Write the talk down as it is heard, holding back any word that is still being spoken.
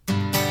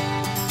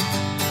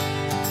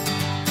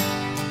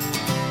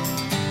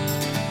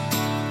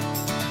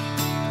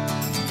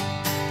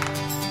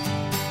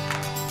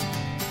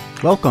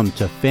Welcome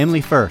to Family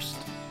First,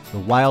 the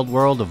wild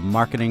world of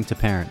marketing to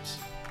parents.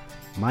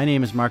 My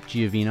name is Mark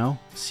Giovino,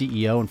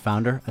 CEO and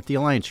founder at the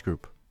Alliance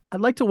Group. I'd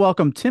like to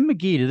welcome Tim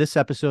McGhee to this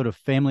episode of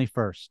Family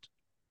First.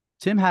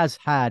 Tim has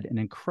had an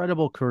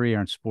incredible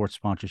career in sports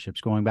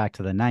sponsorships going back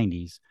to the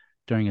 90s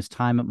during his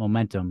time at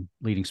Momentum,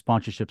 leading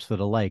sponsorships for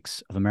the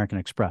likes of American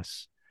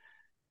Express.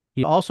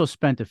 He also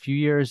spent a few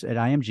years at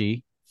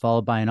IMG,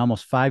 followed by an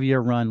almost 5-year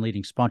run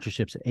leading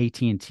sponsorships at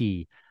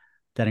AT&T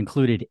that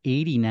included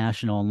 80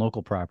 national and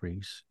local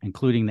properties,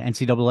 including the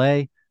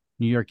NCAA,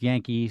 New York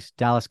Yankees,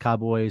 Dallas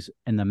Cowboys,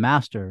 and the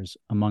Masters,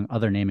 among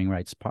other naming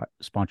rights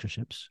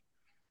sponsorships.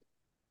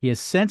 He has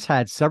since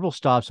had several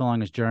stops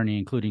along his journey,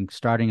 including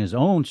starting his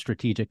own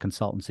strategic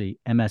consultancy,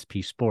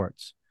 MSP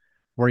Sports,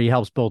 where he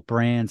helps both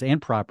brands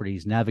and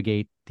properties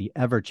navigate the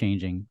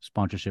ever-changing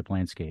sponsorship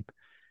landscape.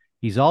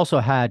 He's also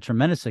had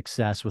tremendous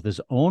success with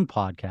his own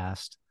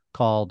podcast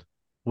called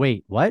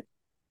Wait, What?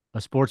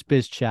 A Sports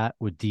Biz Chat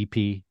with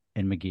DP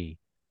and McGhee.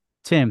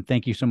 Tim,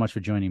 thank you so much for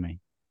joining me.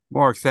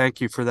 Mark,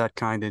 thank you for that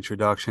kind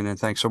introduction, and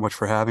thanks so much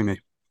for having me.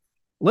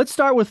 Let's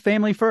start with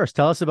family first.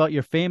 Tell us about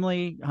your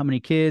family, how many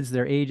kids,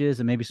 their ages,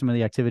 and maybe some of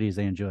the activities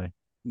they enjoy.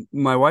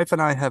 My wife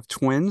and I have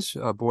twins,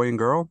 a boy and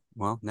girl,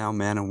 well, now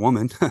man and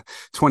woman,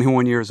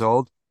 21 years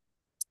old.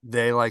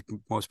 They, like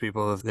most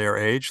people of their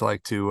age,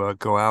 like to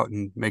go out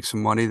and make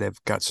some money. They've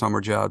got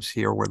summer jobs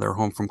here where they're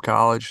home from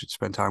college,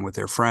 spend time with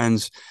their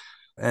friends.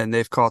 And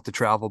they've caught the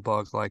travel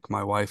bug like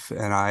my wife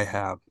and I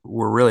have.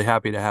 We're really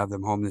happy to have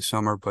them home this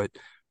summer, but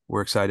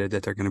we're excited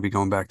that they're going to be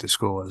going back to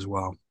school as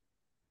well.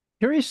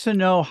 Curious to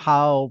know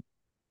how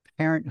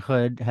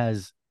parenthood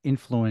has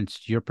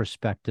influenced your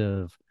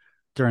perspective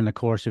during the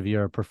course of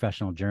your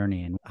professional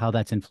journey and how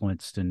that's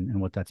influenced and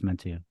what that's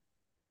meant to you.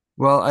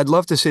 Well, I'd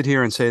love to sit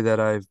here and say that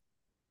I've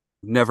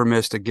never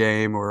missed a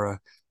game or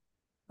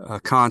a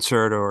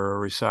concert or a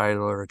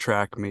recital or a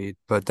track meet,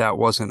 but that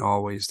wasn't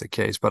always the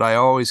case. But I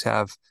always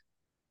have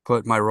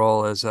put my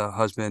role as a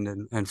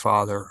husband and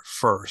father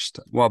first,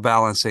 while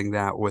balancing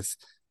that with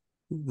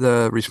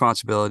the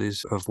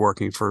responsibilities of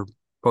working for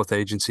both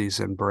agencies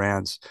and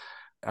brands.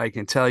 I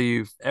can tell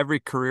you every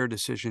career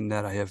decision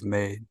that I have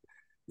made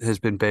has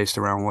been based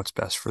around what's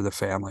best for the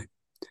family.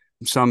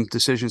 Some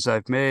decisions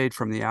I've made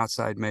from the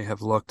outside may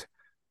have looked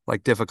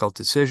like difficult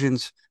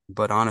decisions,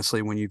 but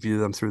honestly, when you view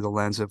them through the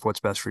lens of what's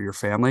best for your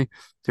family,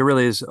 there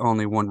really is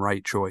only one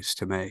right choice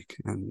to make.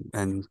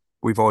 And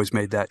we've always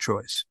made that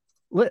choice.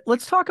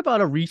 Let's talk about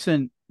a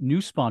recent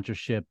new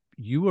sponsorship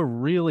you were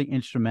really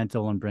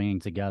instrumental in bringing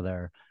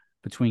together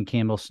between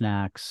Campbell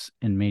Snacks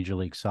and Major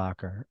League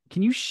Soccer.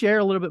 Can you share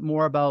a little bit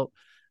more about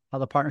how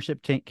the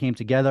partnership came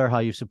together, how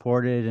you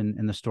supported,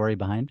 and the story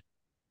behind?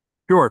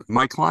 Sure.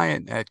 My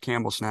client at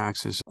Campbell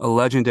Snacks is a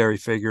legendary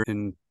figure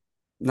in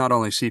not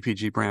only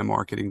CPG brand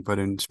marketing, but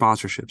in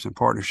sponsorships and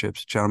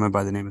partnerships, a gentleman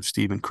by the name of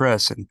Stephen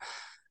Chris. And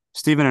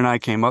Stephen and I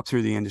came up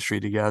through the industry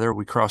together.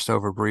 We crossed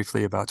over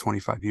briefly about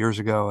 25 years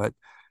ago at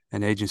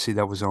an agency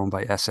that was owned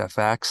by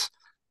SFX.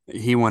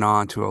 He went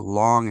on to a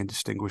long and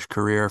distinguished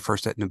career,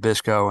 first at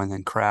Nabisco and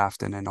then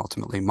Kraft and then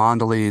ultimately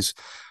Mondelez.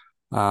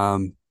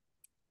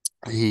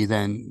 He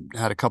then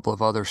had a couple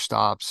of other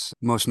stops,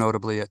 most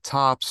notably at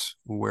Topps,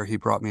 where he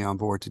brought me on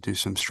board to do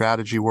some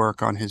strategy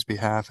work on his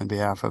behalf and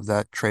behalf of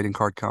that trading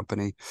card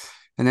company.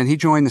 And then he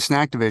joined the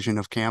snack division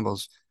of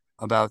Campbell's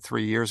about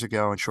 3 years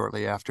ago. And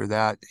shortly after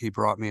that, he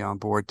brought me on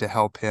board to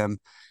help him,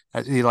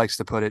 as he likes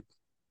to put it,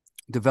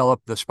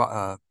 develop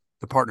the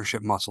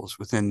partnership muscles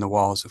within the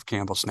walls of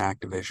Campbell Snack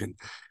Division.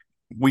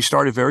 We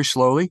started very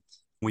slowly.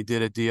 We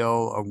did a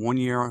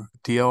 1-year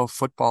deal,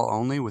 football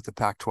only, with the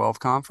Pac-12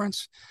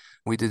 conference.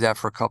 We did that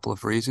for a couple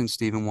of reasons.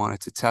 Stephen wanted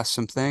to test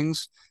some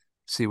things,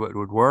 see what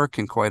would work.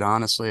 And quite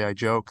honestly, I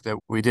joke that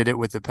we did it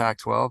with the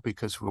Pac-12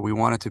 because we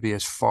wanted to be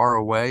as far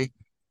away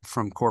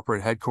from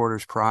corporate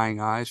headquarters prying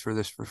eyes for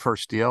this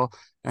first deal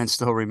and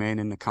still remain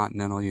in the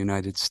continental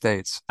United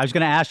States. I was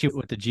going to ask you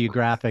what the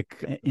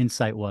geographic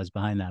insight was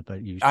behind that, but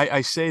I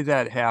say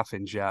that half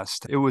in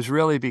jest. It was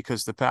really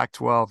because the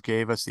Pac-12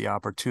 gave us the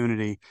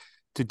opportunity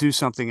to do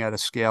something at a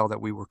scale that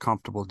we were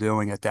comfortable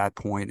doing at that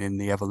point in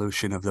the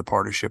evolution of the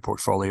partnership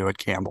portfolio at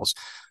Campbell's.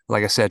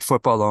 Like I said,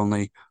 football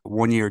only,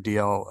 1-year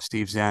deal.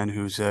 Steve Zen,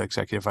 who's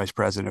executive vice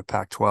president of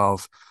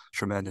Pac-12,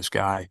 tremendous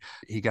guy.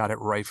 He got it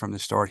right from the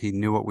start. He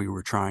knew what we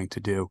were trying to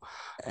do.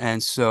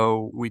 And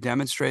so we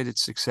demonstrated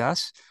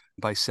success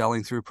by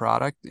selling through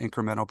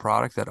incremental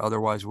product that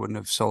otherwise wouldn't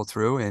have sold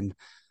through in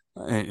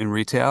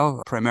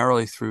retail,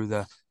 primarily through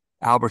the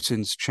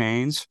Albertsons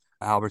chains,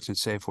 Albertsons,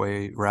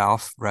 Safeway,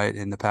 Ralph, right,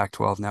 in the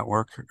Pac-12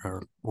 network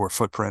or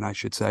footprint, I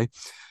should say.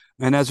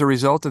 And as a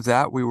result of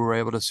that, we were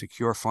able to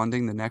secure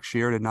funding the next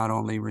year to not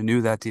only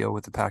renew that deal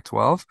with the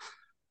Pac-12,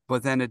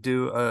 but then to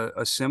do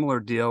a similar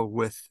deal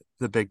with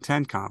the Big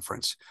Ten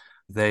Conference.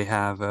 They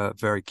have a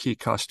very key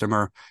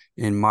customer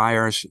in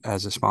Myers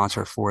as a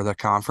sponsor for the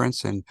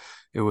conference, and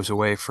it was a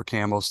way for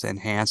Campbell's to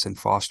enhance and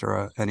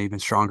foster an even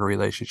stronger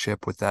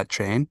relationship with that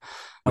chain.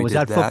 Was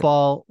that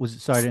football?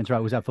 Sorry to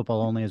interrupt. Was that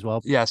football only as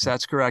well? Yes,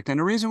 that's correct. And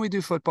the reason we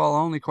do football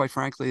only, quite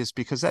frankly, is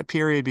because that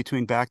period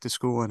between back to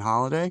school and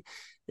holiday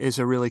is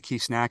a really key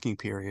snacking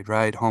period,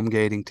 right? Home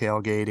gating,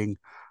 tailgating,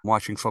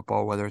 watching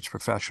football, whether it's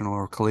professional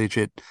or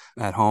collegiate,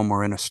 at home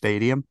or in a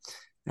stadium.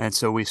 And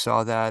so we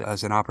saw that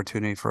as an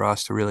opportunity for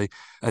us to really,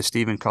 as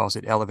Stephen calls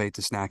it, elevate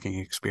the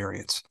snacking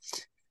experience.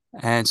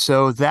 And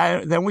so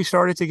then we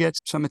started to get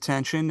some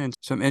attention and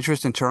some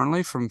interest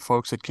internally from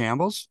folks at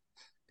Campbell's.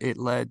 It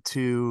led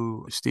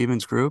to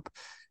Stephen's group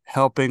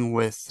helping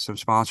with some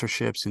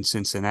sponsorships in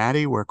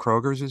Cincinnati, where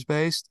Kroger's is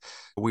based.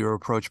 We were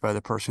approached by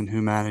the person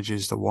who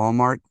manages the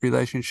Walmart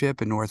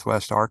relationship in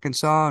Northwest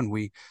Arkansas, and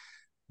we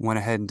went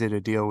ahead and did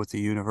a deal with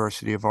the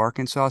University of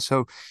Arkansas.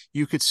 So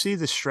you could see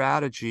the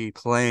strategy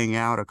playing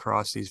out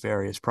across these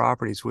various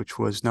properties, which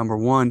was, number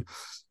one,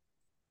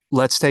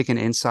 let's take an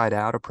inside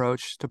out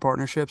approach to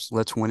partnerships.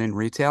 Let's win in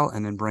retail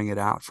and then bring it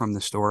out from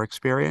the store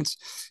experience.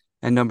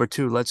 And number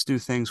two, let's do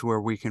things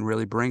where we can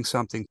really bring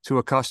something to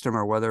a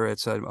customer, whether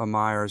it's a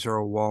Myers or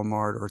a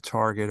Walmart or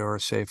Target or a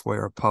Safeway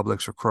or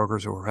Publix or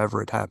Kroger's or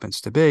wherever it happens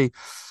to be.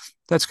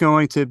 That's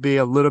going to be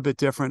a little bit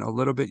different, a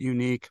little bit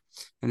unique,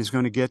 and is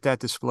going to get that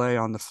display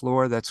on the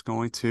floor. That's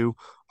going to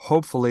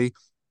hopefully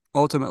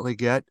ultimately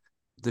get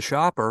the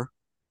shopper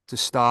to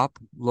stop,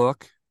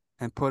 look,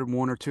 and put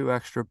one or two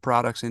extra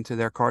products into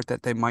their cart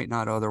that they might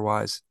not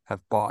otherwise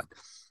have bought.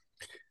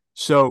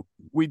 So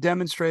we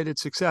demonstrated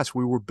success.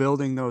 We were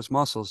building those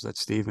muscles that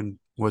Stephen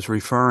was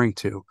referring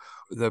to.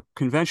 The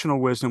conventional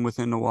wisdom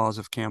within the walls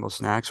of Campbell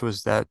Snacks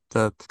was that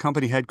the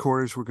company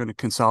headquarters were going to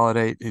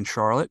consolidate in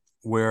Charlotte,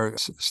 where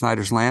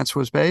Snyder's-Lance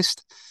was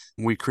based.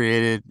 We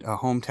created a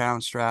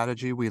hometown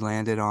strategy. We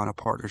landed on a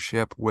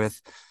partnership with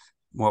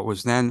what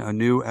was then a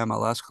new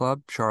MLS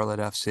club, Charlotte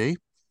FC.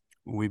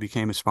 We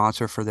became a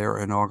sponsor for their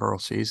inaugural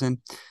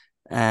season,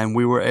 and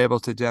we were able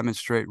to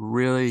demonstrate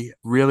really,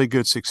 really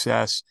good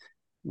success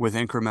with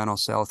incremental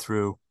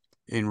sell-through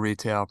in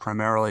retail,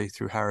 primarily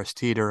through Harris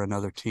Teeter,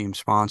 another team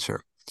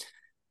sponsor.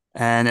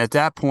 And at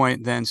that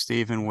point, then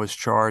Stephen was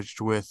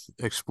charged with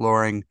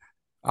exploring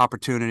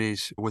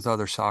opportunities with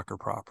other soccer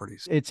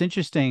properties. It's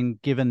interesting,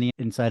 given the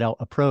inside-out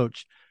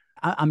approach.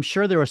 I'm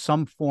sure there was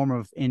some form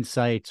of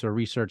insights or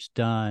research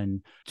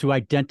done to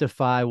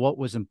identify what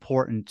was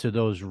important to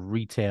those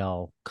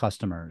retail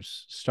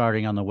customers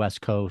starting on the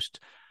West Coast,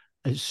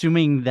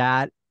 assuming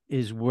that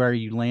is where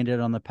you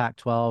landed on the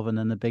Pac-12 and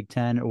then the Big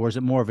Ten, or was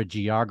it more of a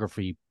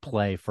geography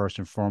play first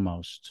and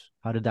foremost?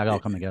 How did that all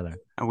come together?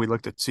 And we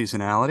looked at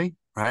seasonality,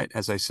 right?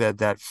 As I said,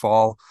 that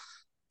fall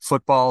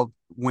football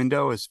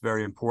window is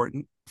very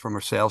important from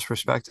a sales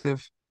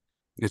perspective.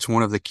 It's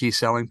one of the key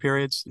selling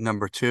periods.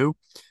 Number two,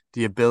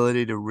 the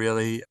ability to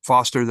really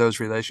foster those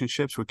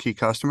relationships with key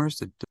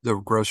customers, the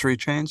grocery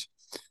chains.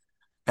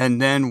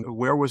 And then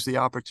where was the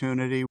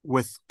opportunity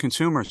with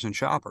consumers and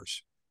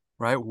shoppers,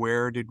 right?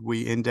 Where did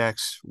we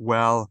index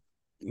well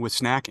with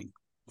snacking?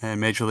 And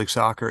Major League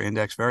Soccer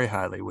indexed very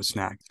highly with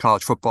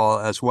college football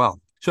as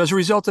well. So as a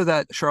result of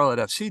that Charlotte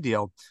FC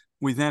deal,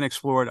 we then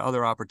explored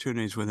other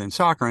opportunities within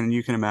soccer. And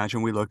you can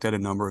imagine we looked at a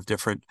number of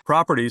different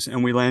properties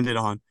and we landed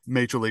on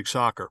Major League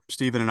Soccer.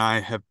 Stephen and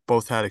I have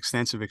both had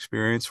extensive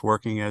experience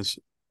working as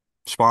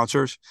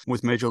sponsors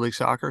with Major League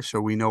Soccer. So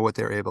we know what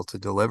they're able to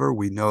deliver.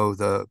 We know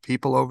the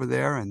people over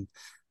there and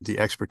the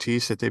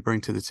expertise that they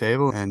bring to the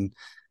table. And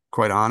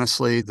quite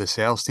honestly, the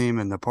sales team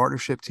and the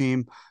partnership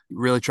team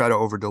really try to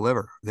over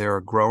deliver. They're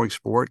a growing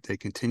sport. They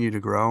continue to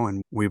grow.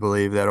 And we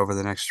believe that over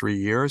the next 3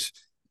 years,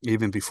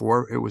 even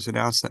before it was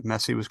announced that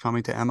Messi was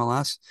coming to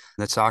MLS,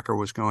 that soccer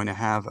was going to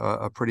have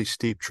a pretty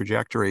steep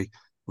trajectory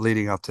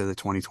leading up to the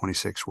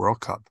 2026 World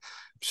Cup.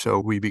 So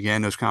we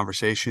began those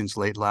conversations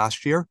late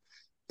last year.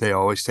 They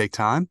always take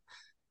time,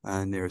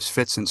 and there's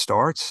fits and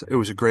starts. It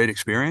was a great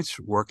experience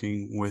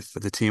working with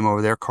the team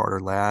over there,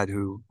 Carter Ladd,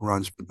 who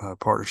runs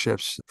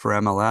partnerships for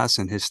MLS,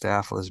 and his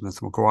staff,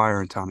 Elizabeth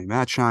McGuire and Tommy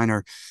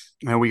Matshiner.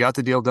 And we got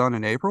the deal done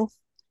in April.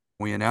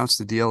 We announced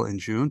the deal in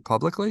June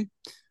publicly.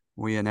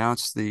 We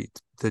announced the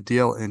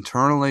deal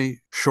internally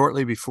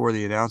shortly before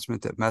the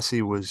announcement that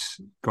Messi was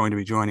going to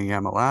be joining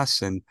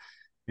MLS. And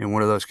in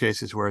one of those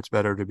cases where it's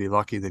better to be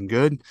lucky than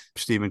good,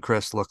 Stephen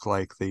Chris looked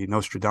like the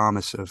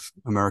Nostradamus of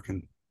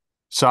American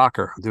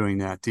soccer doing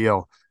that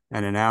deal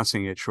and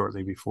announcing it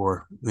shortly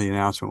before the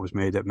announcement was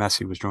made that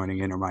Messi was joining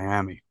Inter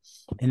Miami.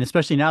 And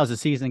especially now as the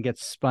season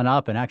gets spun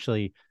up, and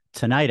actually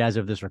tonight, as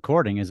of this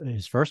recording, is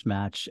his first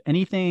match.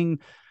 Anything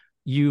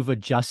you've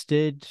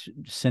adjusted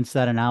since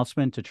that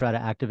announcement to try to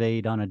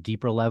activate on a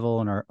deeper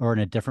level or in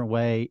a different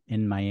way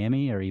in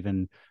Miami or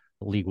even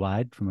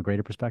league-wide from a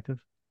greater perspective?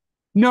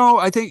 No,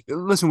 I think,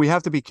 listen, we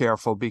have to be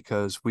careful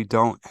because we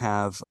don't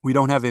have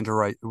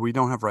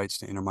rights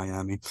to Inter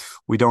Miami.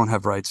 We don't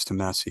have rights to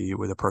Messi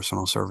with a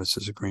personal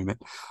services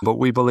agreement. But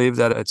we believe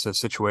that it's a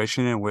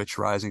situation in which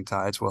rising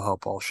tides will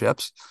help all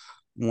ships.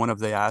 One of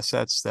the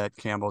assets that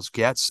Campbell's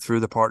gets through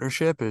the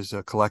partnership is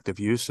a collective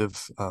use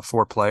of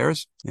 4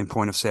 players in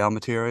point of sale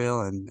material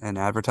and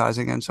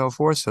advertising and so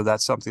forth. So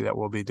that's something that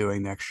we'll be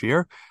doing next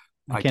year.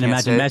 I can't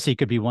imagine Messi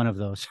could be one of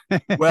those.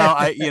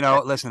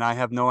 Well, listen, I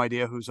have no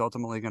idea who's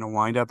ultimately going to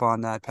wind up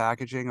on that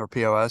packaging or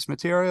POS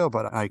material,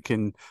 but I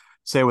can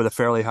say with a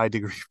fairly high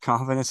degree of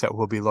confidence that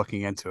we'll be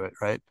looking into it,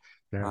 right?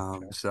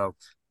 Sure. So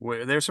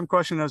there's some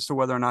question as to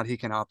whether or not he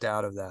can opt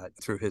out of that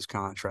through his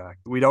contract.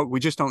 We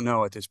just don't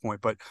know at this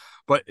point. But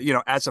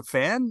as a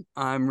fan,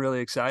 I'm really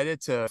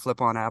excited to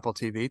flip on Apple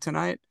TV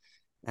tonight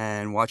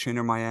and watch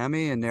Inter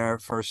Miami in their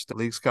first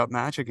Leagues Cup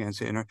match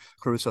against Inter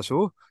Cruz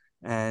Azul.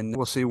 And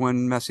we'll see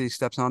when Messi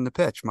steps on the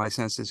pitch. My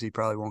sense is he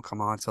probably won't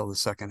come on until the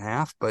second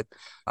half, but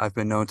I've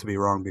been known to be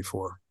wrong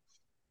before.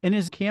 And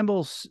is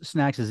Campbell's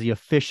Snacks is the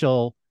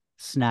official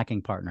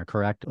snacking partner,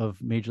 correct,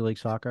 of Major League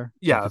Soccer?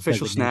 Is that Yeah, the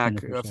designation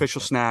officially?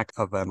 official snack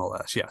of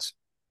MLS. Yes.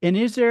 And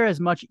is there as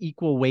much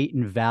equal weight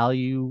and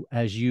value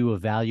as you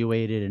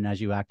evaluate it and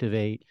as you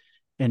activate,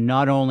 and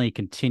not only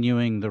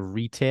continuing the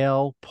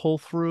retail pull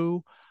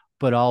through,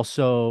 but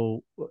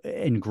also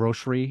in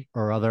grocery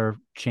or other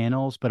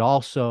channels, but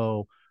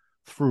also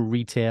through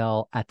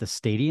retail at the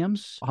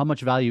stadiums? How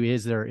much value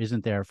is there,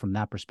 isn't there from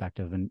that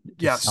perspective and to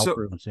Yeah. sell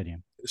through in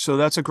stadium? So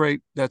that's a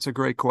great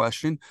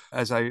question.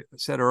 As I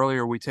said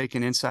earlier, we take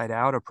an inside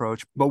out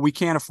approach, but we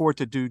can't afford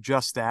to do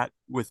just that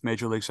with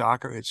Major League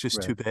Soccer. It's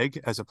just too big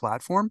as a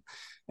platform,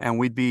 and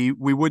we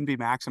wouldn't be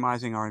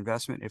maximizing our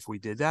investment if we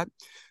did that.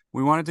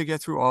 We wanted to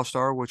get through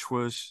All-Star, which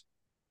was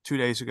 2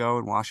 days ago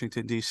in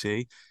Washington,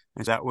 D.C.,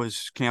 and that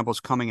was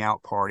Campbell's coming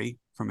out party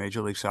for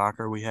Major League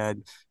Soccer. We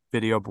had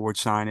video board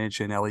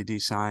signage and LED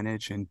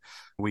signage, and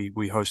we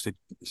hosted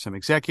some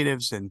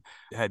executives and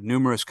had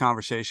numerous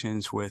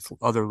conversations with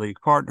other league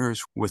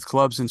partners, with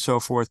clubs and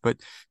so forth. But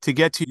to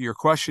get to your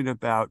question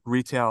about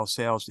retail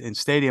sales in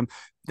stadium,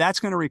 that's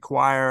going to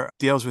require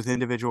deals with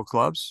individual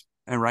clubs.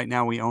 And right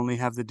now we only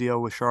have the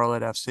deal with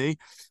Charlotte FC.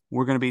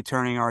 We're going to be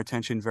turning our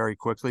attention very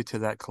quickly to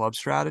that club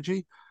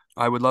strategy.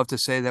 I would love to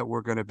say that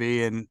we're going to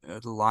be in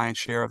the lion's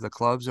share of the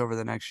clubs over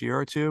the next year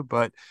or two,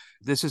 but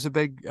this is a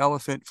big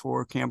elephant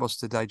for Campbell's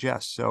to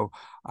digest. So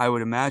I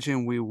would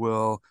imagine we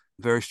will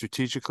very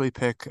strategically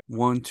pick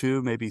 1,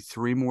 2, maybe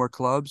 3 more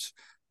clubs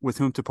with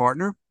whom to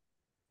partner.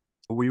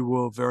 We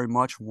will very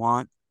much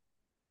want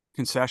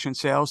concession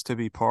sales to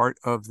be part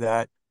of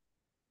that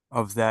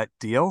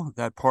deal,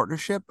 that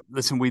partnership.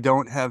 Listen, we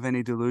don't have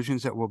any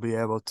delusions that we'll be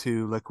able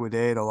to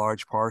liquidate a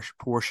large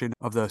portion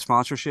of the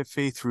sponsorship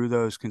fee through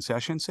those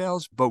concession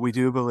sales, but we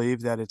do believe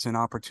that it's an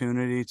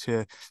opportunity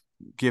to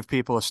give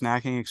people a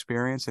snacking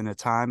experience in a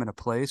time and a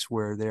place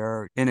where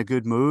they're in a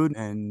good mood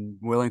and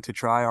willing to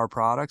try our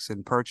products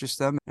and purchase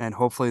them. And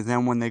hopefully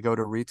then when they go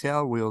to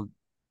retail, we'll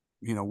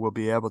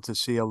be able to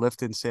see a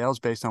lift in sales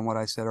based on what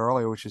I said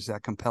earlier, which is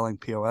that compelling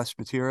POS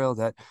material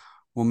that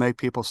will make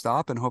people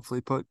stop and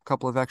hopefully put a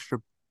couple of extra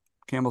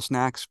Campbell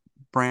Snacks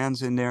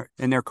brands in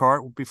their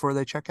cart before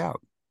they check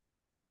out.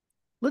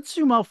 Let's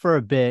zoom out for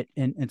a bit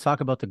and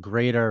talk about the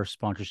greater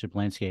sponsorship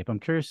landscape. I'm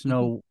curious to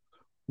know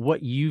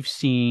what you've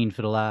seen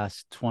for the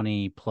last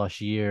 20 plus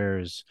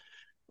years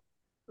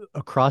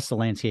across the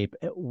landscape.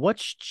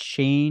 What's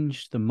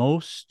changed the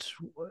most,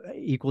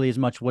 equally as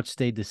much? What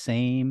stayed the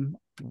same?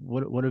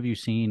 What have you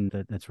seen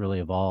that's really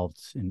evolved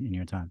in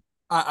your time?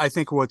 I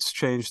think what's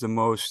changed the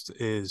most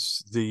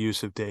is the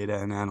use of data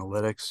and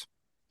analytics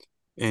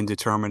in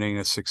determining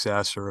a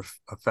success or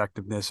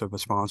effectiveness of a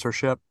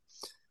sponsorship.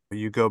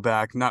 You go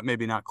back,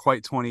 maybe not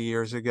quite 20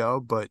 years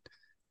ago, but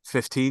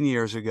 15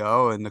 years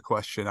ago, and the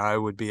question I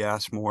would be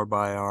asked more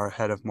by our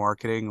head of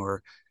marketing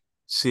or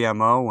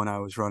CMO when I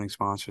was running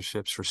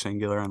sponsorships for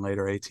Singular and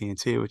later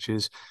AT&T,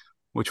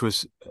 which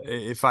was,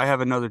 if I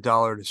have another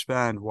dollar to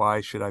spend,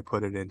 why should I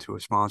put it into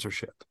a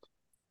sponsorship?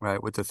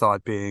 Right? With the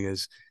thought being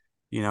is,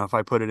 if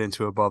I put it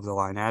into above the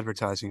line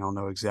advertising, I'll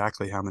know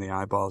exactly how many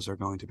eyeballs are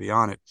going to be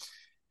on it.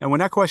 And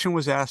when that question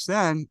was asked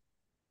then,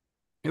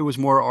 it was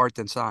more art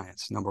than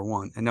science, number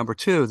one. And number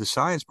two, the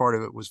science part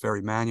of it was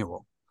very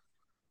manual,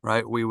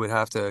 right? We would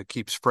have to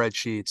keep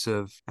spreadsheets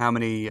of how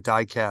many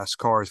die-cast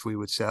cars we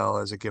would sell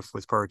as a gift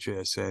with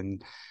purchase.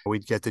 And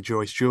we'd get the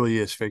Joyce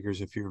Julius figures,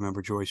 if you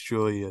remember Joyce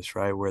Julius,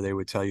 right? Where they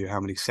would tell you how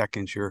many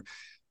seconds your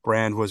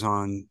brand was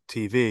on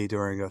TV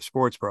during a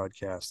sports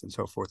broadcast and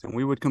so forth. And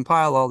we would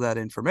compile all that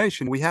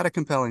information. We had a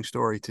compelling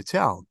story to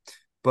tell,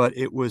 but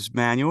it was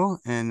manual.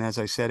 And as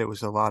I said, it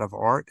was a lot of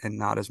art and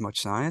not as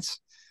much science.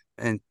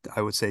 And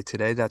I would say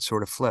today that's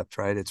sort of flipped,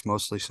 right? It's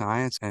mostly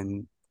science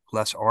and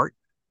less art,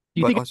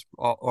 but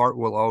art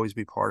will always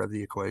be part of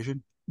the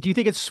equation. Do you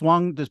think this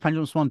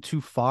pendulum swung too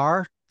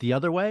far the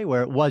other way,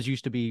 where it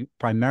used to be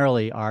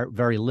primarily art,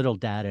 very little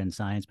data and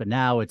science, but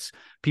now it's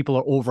people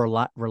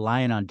are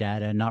relying on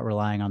data and not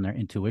relying on their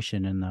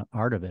intuition and the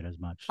art of it as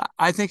much?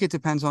 I think it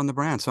depends on the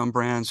brand. Some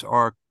brands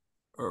are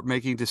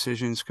making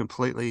decisions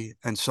completely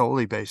and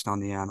solely based on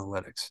the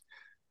analytics,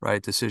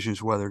 right?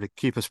 Decisions whether to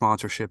keep a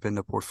sponsorship in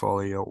the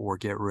portfolio or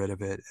get rid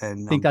of it.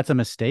 And think that's a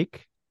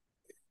mistake?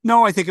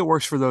 No, I think it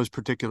works for those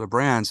particular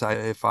brands.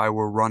 If I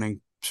were running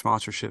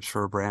sponsorships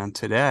for a brand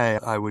today,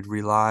 I would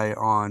rely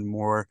on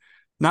more,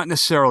 not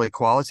necessarily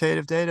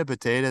qualitative data, but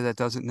data that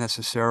doesn't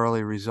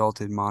necessarily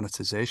result in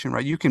monetization,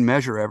 right? You can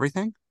measure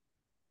everything,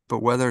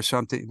 but whether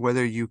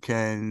you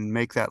can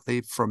make that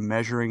leap from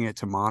measuring it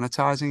to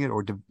monetizing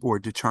it or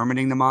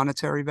determining the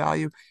monetary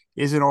value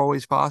isn't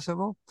always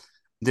possible.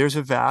 There's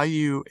a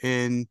value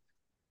in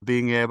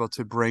being able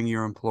to bring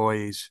your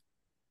employees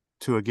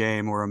to a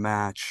game or a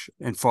match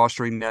and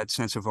fostering that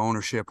sense of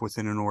ownership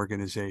within an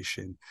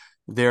organization.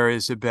 There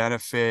is a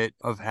benefit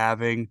of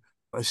having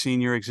a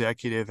senior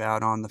executive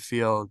out on the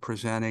field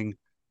presenting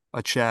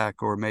a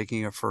check or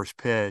making a first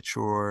pitch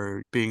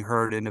or being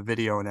heard in a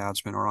video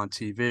announcement or on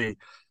TV,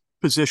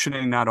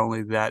 positioning not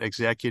only that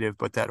executive,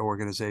 but that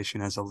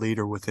organization as a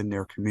leader within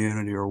their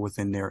community or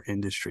within their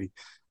industry.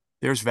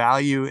 There's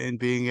value in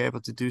being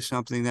able to do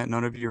something that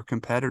none of your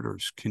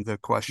competitors can. The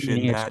question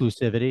Meaning that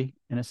exclusivity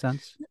in a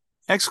sense.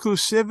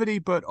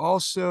 exclusivity, but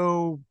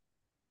also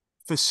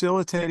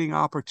facilitating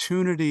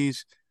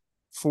opportunities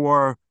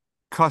for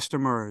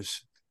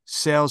customers,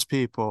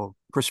 salespeople,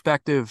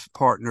 prospective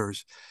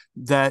partners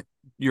that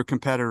your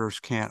competitors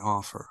can't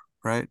offer,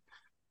 right?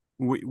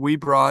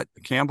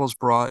 Campbell's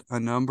brought a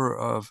number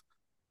of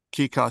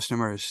key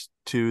customers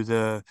to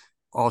the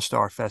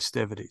All-Star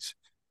festivities.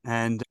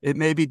 And it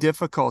may be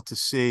difficult to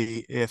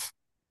see if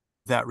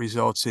that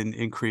results in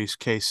increased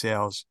case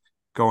sales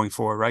going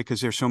forward, right?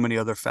 Because there's so many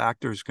other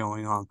factors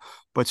going on.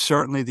 But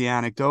certainly the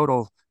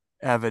anecdotal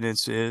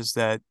evidence is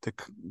that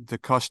the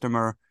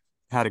customer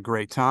had a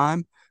great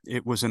time.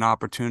 It was an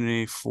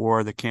opportunity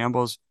for the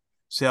Campbell's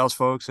sales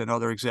folks and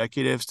other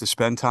executives to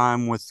spend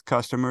time with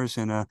customers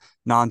in a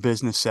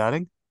non-business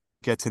setting,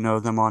 get to know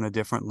them on a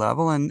different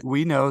level. And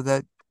we know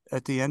that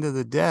at the end of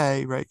the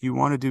day, right, you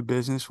want to do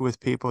business with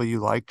people you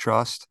like,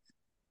 trust,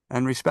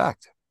 and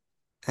respect.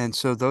 And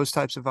so those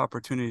types of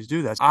opportunities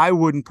do that. I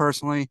wouldn't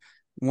personally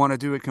want to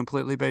do it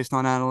completely based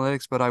on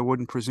analytics, but I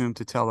wouldn't presume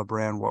to tell a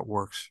brand what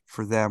works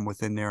for them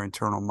within their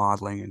internal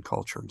modeling and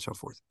culture and so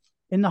forth.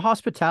 In the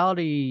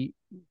hospitality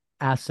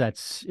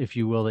assets, if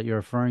you will, that you're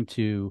referring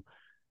to,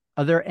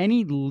 are there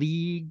any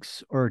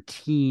leagues or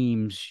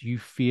teams you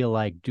feel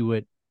like do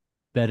it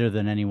better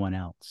than anyone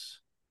else?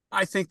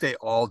 I think they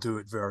all do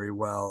it very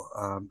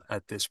well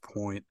at this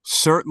point.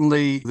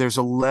 Certainly, there's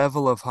a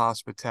level of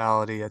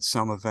hospitality at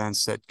some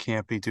events that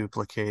can't be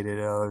duplicated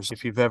at others.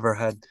 If you've ever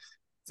had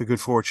the good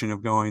fortune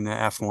of going to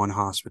F1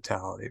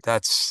 hospitality,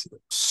 that's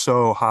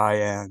so high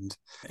end.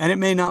 And it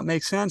may not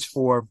make sense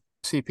for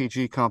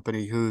CPG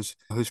company whose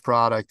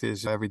product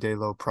is everyday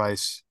low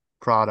price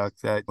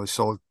product that was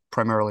sold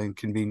primarily in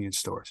convenience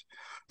stores.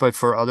 But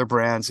for other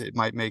brands, it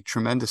might make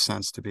tremendous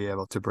sense to be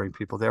able to bring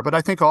people there. But I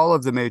think all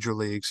of the major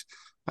leagues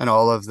and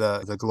all of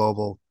the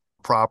global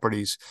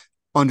properties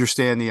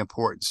understand the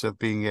importance of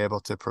being able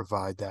to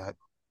provide that.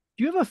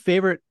 Do you have a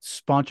favorite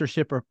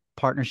sponsorship or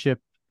partnership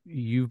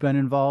you've been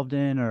involved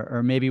in,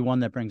 or maybe one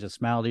that brings a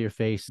smile to your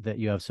face that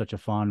you have such a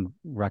fond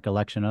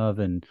recollection of?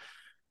 And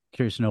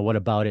curious to know what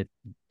about it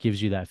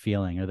gives you that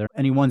feeling. Are there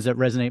any ones that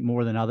resonate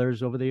more than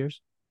others over the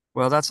years?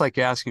 Well, that's like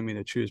asking me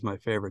to choose my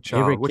favorite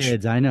child, Favorite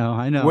kids, I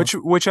know.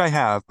 which I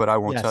have, but I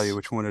won't tell you Yes.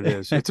 which one it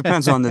is. It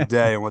depends on the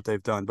day and what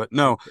they've done. But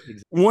no,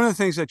 one of the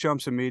things that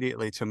jumps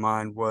immediately to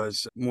mind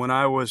was when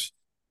I was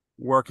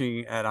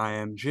working at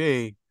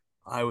IMG,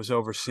 I was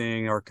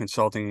overseeing our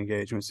consulting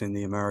engagements in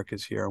the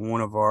Americas here. And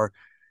one of our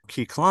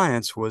key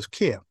clients was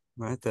Kia,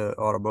 right? The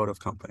automotive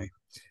company.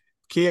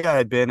 Kia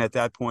had been at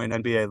that point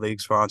NBA league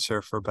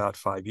sponsor for about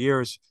 5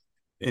 years.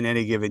 In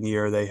any given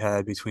year, they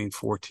had between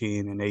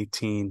 14 and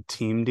 18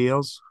 team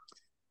deals.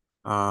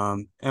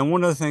 And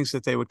one of the things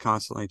that they would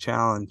constantly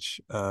challenge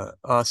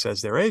us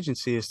as their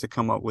agency is to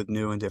come up with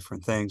new and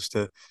different things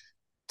to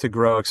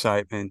grow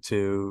excitement,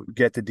 to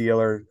get the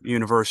dealer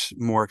universe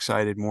more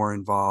excited, more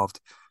involved.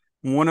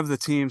 One of the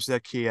teams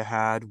that Kia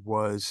had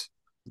was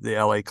the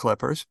LA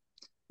Clippers.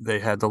 They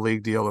had the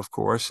league deal, of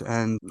course,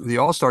 and the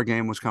All-Star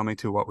game was coming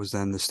to what was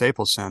then the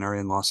Staples Center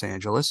in Los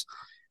Angeles.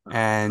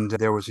 And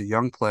there was a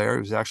young player who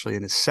was actually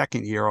in his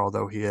second year,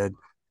 although he had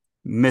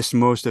missed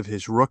most of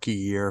his rookie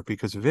year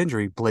because of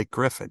injury, Blake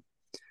Griffin,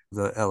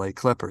 the LA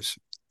Clippers.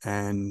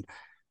 And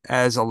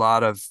as a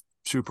lot of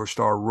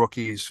superstar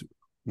rookies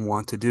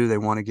want to do, they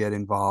want to get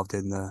involved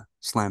in the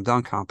slam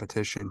dunk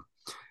competition.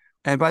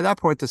 And by that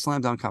point, the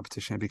slam dunk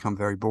competition had become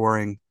very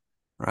boring,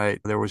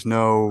 right? There was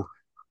no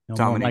More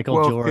Dominique Michael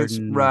Wilkins,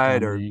 Jordan or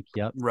right? Or Dominique.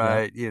 Yep.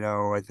 right,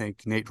 I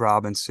think Nate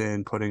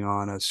Robinson putting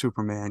on a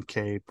Superman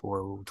cape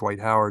or Dwight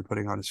Howard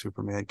putting on a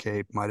Superman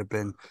cape might have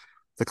been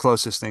the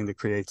closest thing to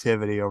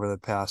creativity over the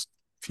past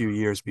few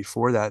years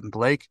before that. And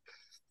Blake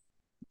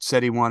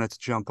said he wanted to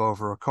jump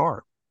over a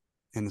car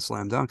in the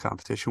slam dunk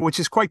competition, which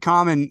is quite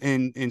common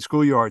in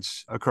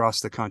schoolyards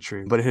across the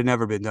country, but it had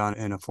never been done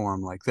in a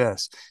forum like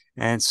this.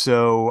 And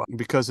so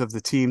because of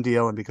the team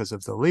deal and because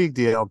of the league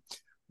deal,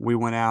 we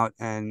went out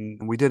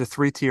and we did a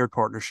 3-tiered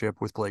partnership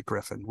with Blake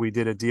Griffin. We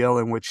did a deal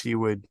in which he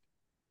would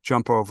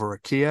jump over a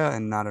Kia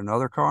and not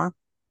another car.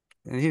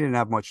 And he didn't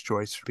have much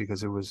choice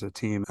because it was a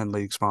team and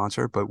league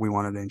sponsor, but we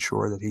wanted to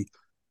ensure that he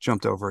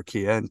jumped over a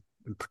Kia, and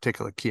in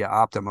particular Kia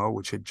Optimo,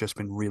 which had just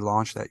been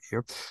relaunched that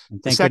year.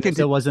 And thank goodness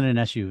it wasn't an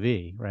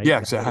SUV, right? Yeah,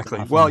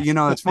 exactly. Well,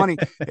 it's funny.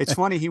 It's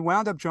funny. He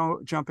wound up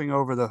jumping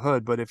over the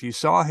hood, but if you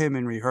saw him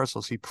in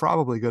rehearsals, he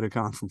probably could have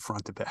gone from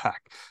front to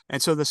back.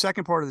 And so the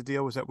second part of the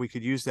deal was that we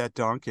could use that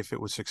dunk if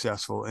it was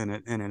successful in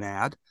an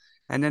ad.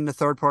 And then the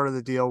third part of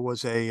the deal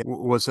was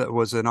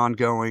an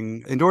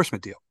ongoing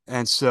endorsement deal.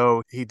 And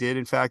so he did,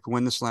 in fact,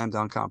 win the slam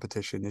dunk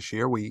competition this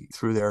year.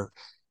 Through their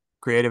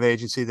creative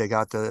agency, they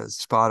got the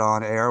spot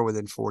on air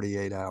within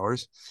 48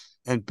 hours.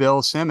 And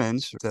Bill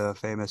Simmons, the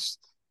famous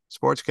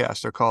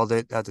sportscaster, called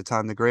it at the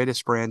time the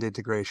greatest brand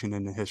integration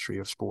in the history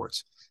of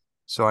sports.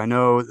 So I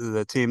know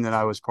the team that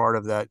I was part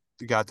of that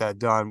got that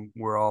done,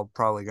 we're all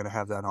probably going to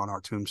have that on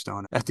our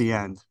tombstone at the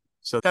end.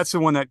 So that's the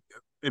one that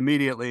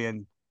immediately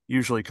and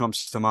usually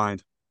comes to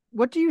mind.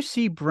 What do you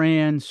see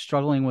brands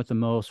struggling with the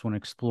most when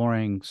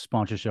exploring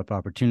sponsorship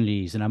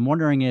opportunities? And I'm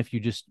wondering if you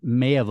just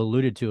may have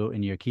alluded to it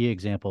in your key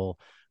example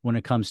when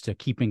it comes to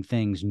keeping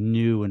things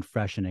new and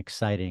fresh and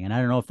exciting. And I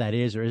don't know if that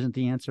is or isn't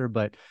the answer,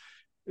 but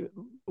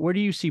where do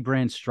you see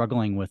brands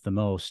struggling with the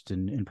most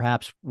and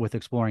perhaps with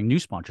exploring new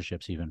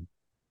sponsorships even?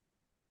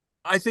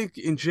 I think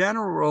in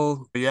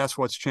general, yes,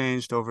 what's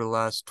changed over the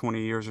last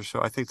 20 years or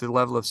so, I think the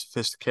level of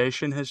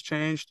sophistication has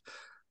changed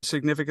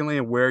significantly,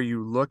 and where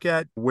you look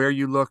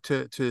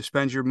to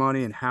spend your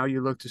money and how you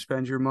look to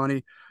spend your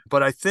money.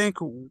 But I think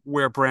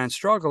where brands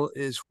struggle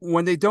is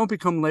when they don't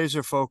become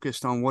laser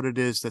focused on what it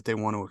is that they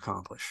want to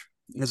accomplish.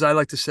 As I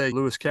like to say,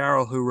 Lewis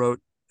Carroll, who wrote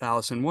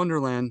Alice in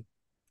Wonderland,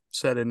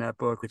 said in that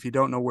book, if you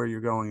don't know where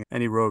you're going,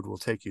 any road will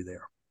take you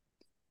there.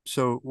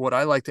 So what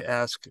I like to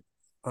ask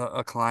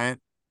a client,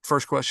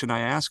 first question I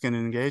ask in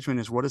an engagement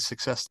is, what does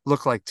success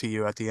look like to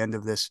you at the end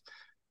of this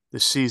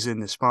season,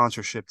 this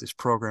sponsorship, this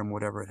program,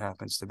 whatever it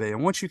happens to be?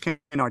 And once you can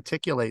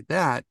articulate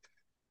that,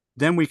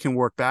 then we can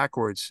work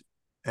backwards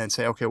and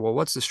say, okay, well,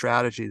 what's the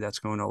strategy that's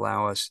going to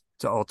allow us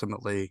to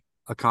ultimately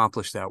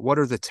accomplish that? What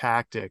are the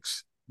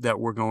tactics that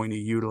we're going to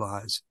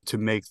utilize to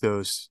make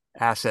those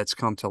assets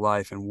come to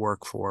life and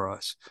work for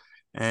us?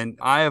 And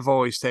I have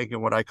always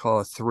taken what I call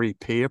a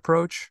 3P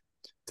approach,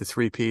 the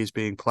 3Ps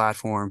being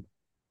platform,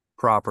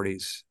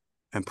 properties,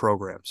 and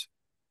programs.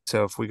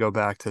 So if we go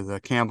back to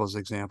the Campbell's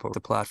example, the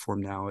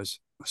platform now is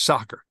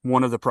soccer.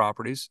 One of the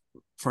properties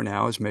for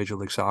now is Major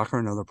League Soccer.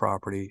 Another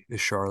property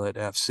is Charlotte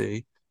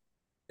FC.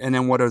 And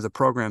then what are the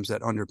programs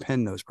that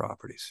underpin those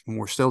properties? And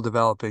we're still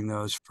developing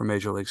those for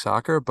Major League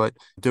Soccer, but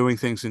doing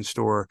things in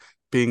store,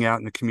 being out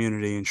in the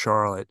community in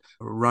Charlotte,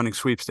 running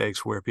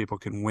sweepstakes where people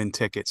can win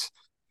tickets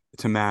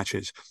to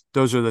matches.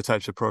 Those are the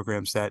types of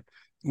programs that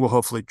will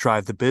hopefully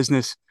drive the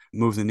business,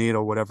 move the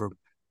needle, whatever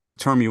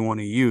term you want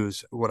to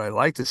use. What I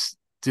like to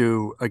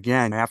do,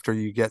 again, after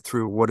you get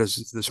through what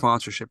is the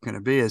sponsorship going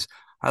to be, is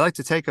I like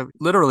to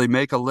literally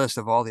make a list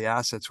of all the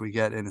assets we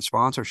get in a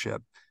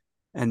sponsorship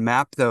and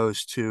map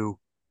those to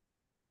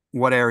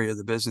what area of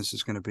the business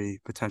is going to be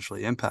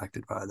potentially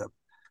impacted by them,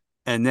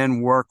 and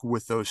then work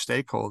with those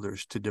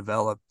stakeholders to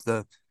develop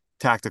the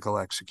tactical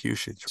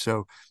execution.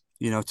 So,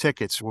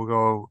 tickets will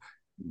go,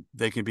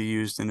 they can be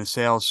used in a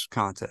sales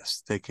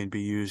contest. They can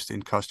be used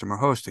in customer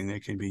hosting.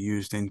 They can be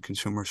used in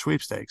consumer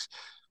sweepstakes.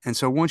 And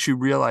so once you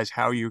realize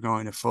how you're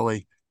going to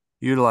fully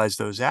utilize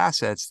those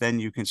assets, then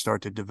you can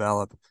start to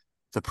develop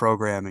the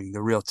programming,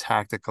 the real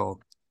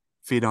tactical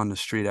feet on the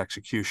street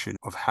execution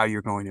of how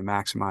you're going to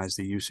maximize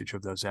the usage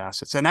of those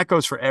assets. And that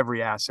goes for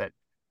every asset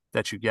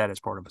that you get as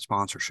part of a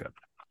sponsorship.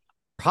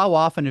 How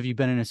often have you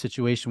been in a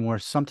situation where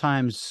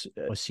sometimes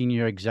a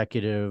senior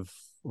executive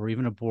or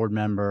even a board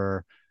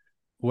member,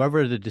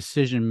 whoever the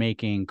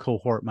decision-making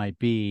cohort might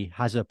be,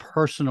 has a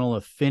personal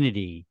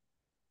affinity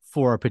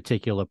for a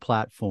particular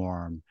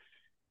platform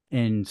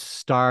and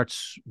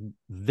starts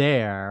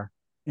there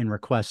in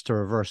request to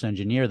reverse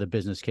engineer the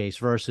business case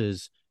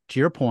versus, to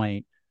your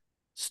point,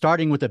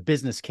 starting with a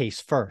business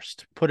case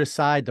first, put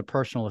aside the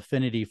personal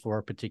affinity for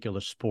a particular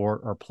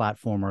sport or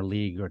platform or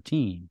league or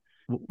team?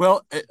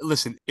 Well,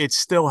 listen, it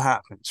still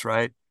happens,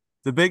 right?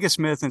 The biggest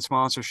myth in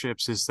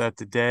sponsorships is that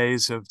the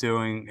days of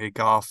doing a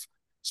golf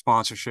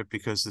sponsorship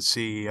because the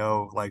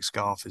CEO likes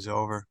golf is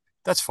over.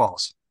 That's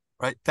false,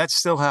 right? That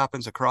still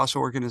happens across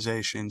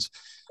organizations.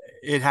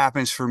 It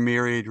happens for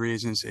myriad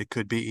reasons. It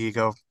could be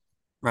ego,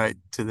 right,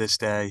 to this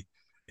day.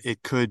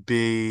 It could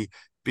be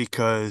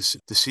because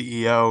the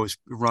CEO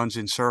runs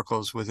in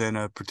circles within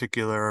a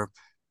particular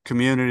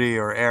community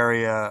or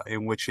area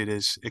in which it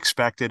is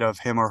expected of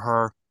him or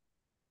her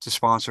to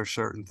sponsor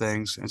certain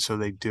things, and so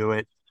they do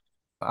it.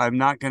 I'm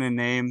not going to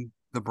name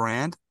the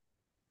brand.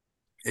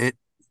 It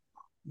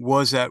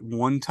was at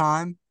one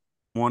time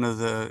one of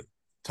the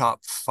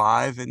top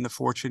 5 in the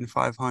Fortune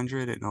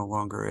 500. It no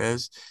longer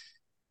is.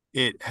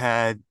 It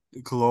had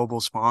global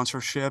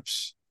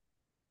sponsorships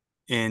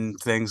in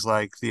things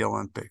like the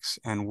Olympics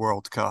and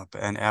World Cup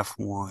and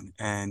F1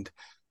 and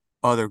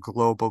other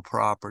global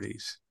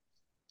properties.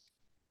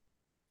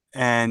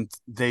 And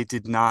they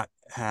did not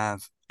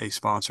have a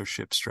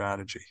sponsorship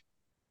strategy.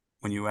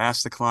 When you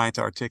ask the client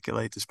to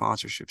articulate the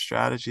sponsorship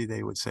strategy,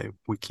 they would say,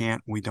 we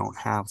don't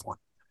have one.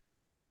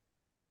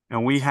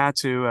 And we had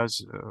to,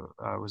 as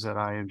I was at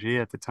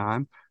IMG at the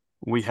time,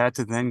 we had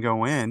to then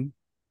go in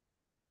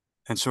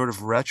and sort of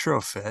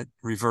retrofit,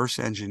 reverse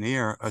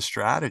engineer a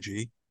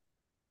strategy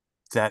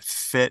that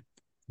fit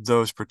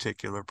those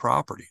particular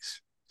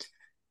properties.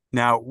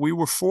 Now, we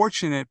were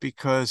fortunate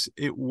because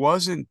it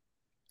wasn't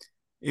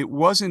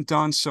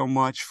done so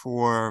much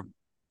for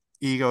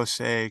ego's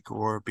sake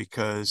or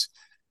because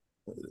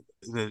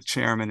the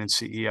chairman and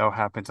CEO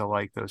happened to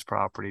like those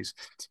properties.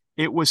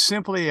 It was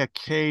simply a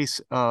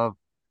case of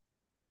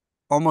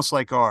almost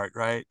like art,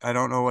 right? I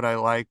don't know what I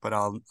like, but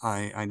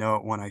I know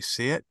it when I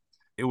see it.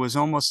 It was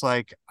almost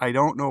like I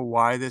don't know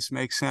why this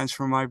makes sense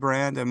for my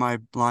brand and my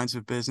lines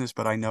of business,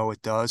 but I know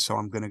it does, so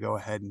I'm going to go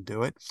ahead and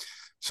do it.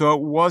 So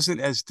it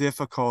wasn't as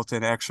difficult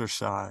an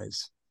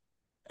exercise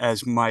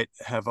as might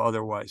have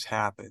otherwise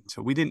happened.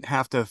 So we didn't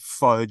have to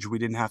fudge, we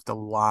didn't have to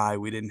lie,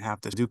 we didn't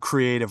have to do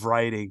creative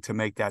writing to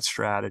make that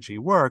strategy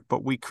work,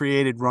 but we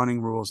created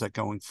running rules that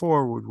going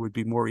forward would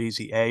be more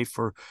easy, A,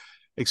 for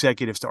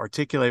executives to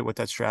articulate what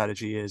that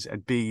strategy is,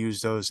 and B,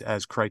 use those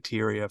as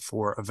criteria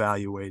for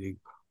evaluating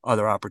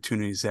other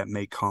opportunities that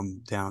may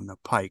come down the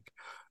pike.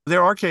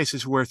 There are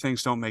cases where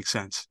things don't make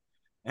sense.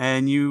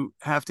 And you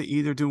have to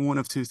either do one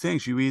of two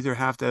things. You either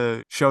have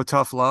to show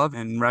tough love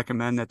and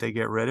recommend that they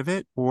get rid of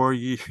it, or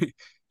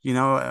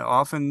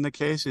often the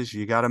case is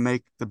you got to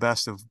make the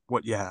best of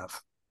what you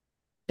have.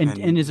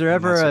 And is there And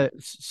ever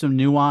that's it. some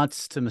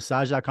nuance to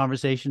massage that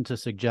conversation to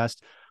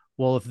suggest,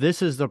 well, if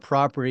this is the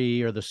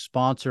property or the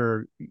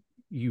sponsor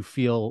you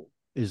feel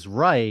is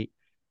right,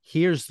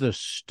 here's the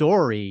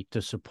story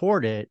to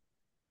support it.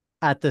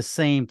 At the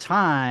same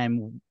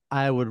time,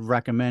 I would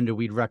recommend, or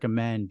we'd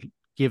recommend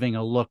giving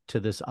a look to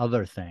this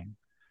other thing.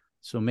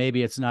 So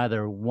maybe it's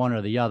neither one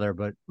or the other,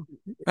 but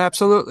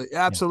Absolutely.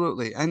 yeah.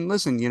 Absolutely. And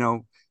listen,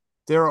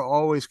 there are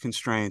always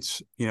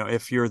constraints.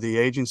 If you're the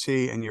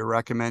agency and you're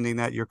recommending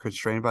that, you're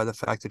constrained by the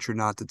fact that you're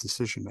not the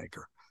decision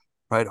maker,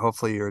 right?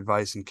 Hopefully your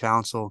advice and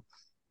counsel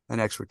and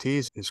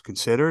expertise is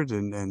considered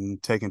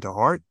and taken to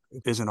heart.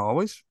 It isn't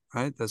always,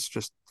 right? That's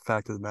just the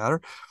fact of the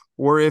matter.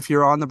 Or if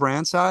you're on the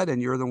brand side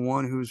and you're the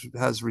one who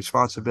has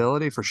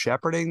responsibility for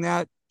shepherding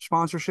that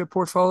sponsorship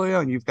portfolio,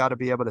 and you've got to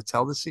be able to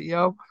tell the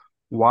CEO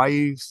why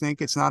you think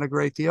it's not a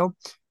great deal,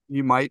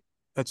 you might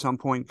at some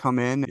point come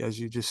in, as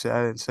you just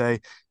said, and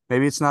say,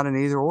 maybe it's not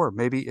an either or.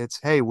 Maybe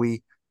it's, hey,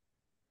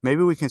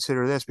 maybe we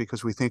consider this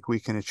because we think we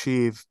can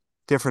achieve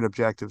different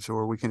objectives,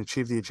 or we can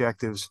achieve the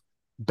objectives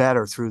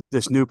better through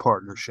this new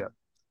partnership.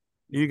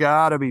 You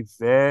got to be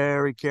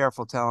very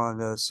careful telling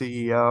the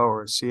CEO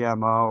or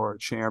CMO or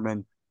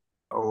chairman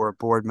or a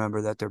board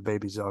member that their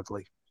baby's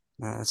ugly.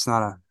 It's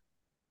not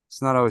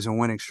always a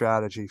winning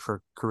strategy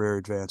for career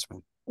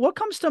advancement. What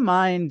comes to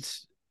mind,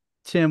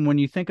 Tim, when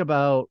you think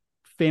about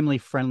family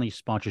friendly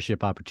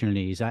sponsorship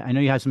opportunities? I know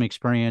you have some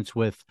experience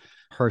with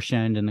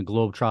Hershend and the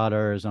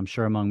Globetrotters, I'm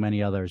sure, among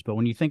many others. But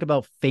when you think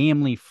about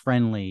family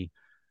friendly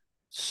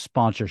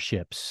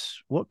sponsorships,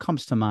 what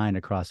comes to mind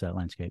across that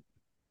landscape?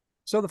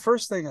 So the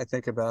first thing I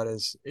think about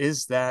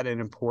is that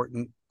an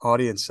important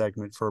audience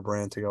segment for a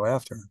brand to go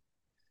after?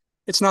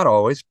 It's not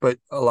always, but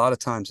a lot of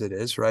times it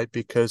is, right?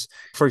 Because,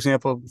 for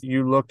example,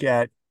 you look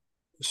at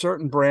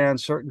certain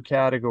brands, certain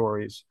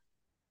categories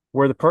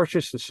where the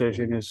purchase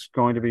decision is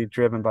going to be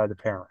driven by the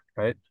parent,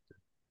 right?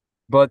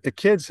 But the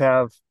kids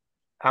have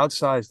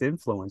outsized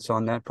influence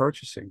on that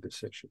purchasing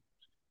decision.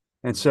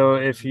 And so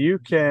if you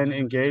can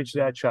engage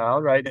that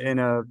child, right, in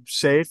a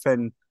safe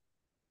and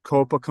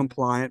COPA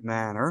compliant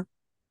manner,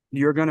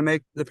 you're going to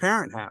make the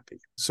parent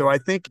happy. So I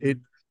think it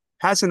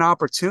has an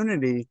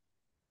opportunity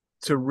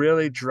to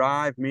really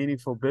drive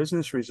meaningful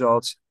business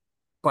results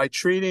by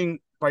treating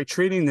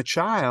the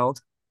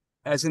child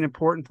as an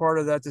important part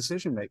of that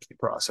decision-making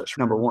process.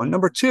 Number one.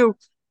 Number two,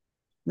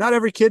 not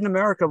every kid in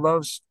America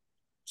loves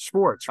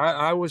sports.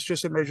 I was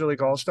just a Major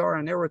League All-Star,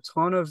 and there were a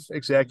ton of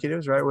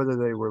executives, right, whether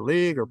they were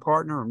league or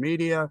partner or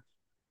media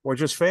or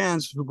just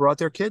fans, who brought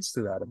their kids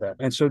to that event.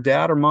 And so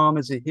dad or mom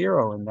is a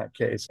hero in that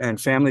case.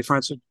 And family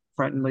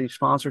friendly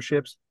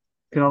sponsorships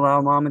can allow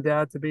mom and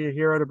dad to be a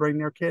hero to bring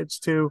their kids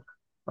to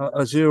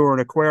a zoo or an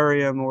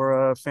aquarium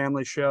or a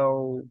family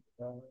show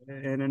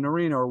in an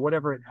arena or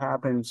whatever it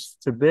happens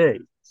to be.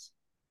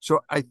 So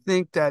I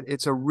think that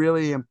it's a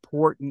really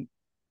important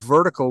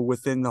vertical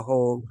within the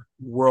whole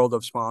world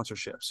of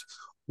sponsorships,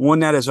 one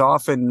that is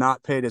often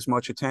not paid as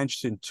much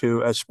attention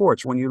to as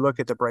sports. When you look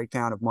at the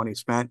breakdown of money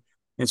spent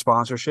in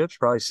sponsorships,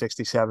 probably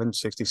 67,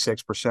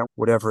 66%,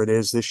 whatever it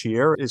is this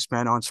year, is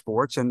spent on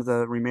sports. And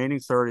the remaining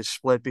third is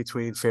split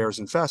between fairs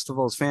and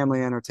festivals,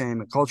 family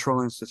entertainment,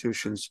 cultural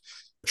institutions,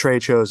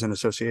 trade shows and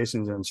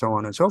associations, and so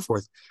on and so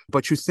forth.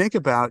 But you think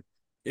about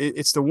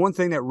it's the one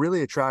thing that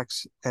really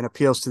attracts and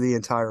appeals to the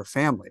entire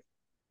family,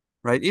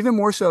 right? Even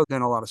more so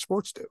than a lot of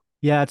sports do.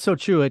 Yeah, it's so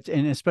true.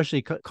 And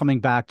especially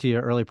coming back to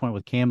your early point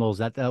with Campbell's,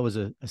 that was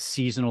a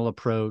seasonal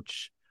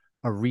approach,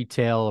 a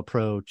retail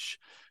approach.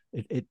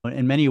 It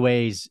in many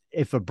ways,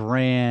 if a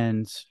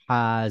brand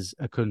has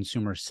a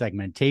consumer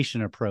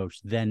segmentation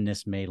approach, then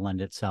this may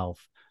lend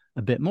itself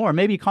a bit more,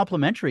 maybe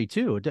complementary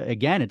too.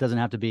 Again, it doesn't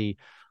have to be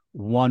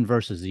one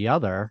versus the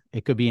other.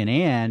 It could be an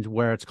and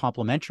where it's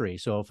complementary.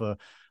 So if a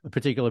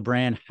particular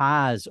brand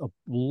has a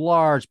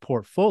large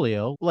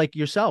portfolio, like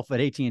yourself at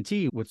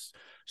AT&T, with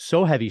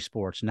so heavy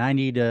sports,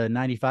 90 to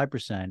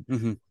 95%,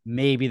 Mm-hmm.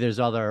 maybe there's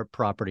other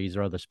properties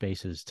or other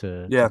spaces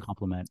to Yeah.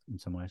 complement in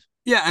some ways.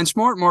 Yeah, and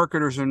smart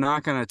marketers are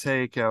not going to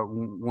take a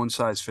one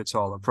size fits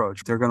all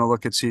approach. They're going to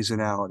look at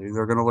seasonality.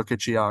 They're going to look at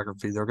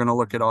geography. They're going to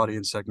look at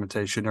audience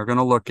segmentation. They're going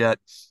to look at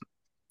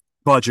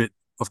budget,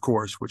 of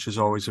course, which is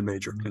always a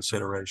major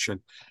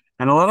consideration.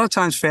 And a lot of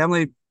times,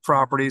 family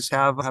properties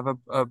have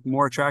a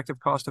more attractive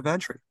cost of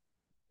entry.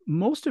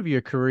 Most of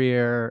your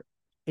career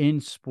in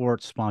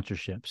sports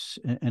sponsorships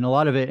and a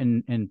lot of it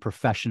in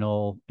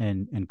professional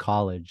and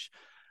college.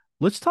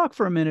 Let's talk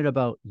for a minute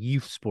about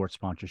youth sports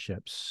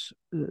sponsorships.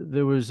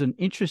 There was an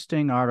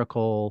interesting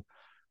article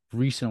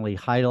recently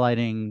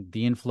highlighting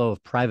the inflow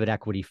of private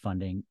equity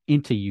funding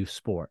into youth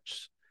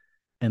sports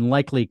and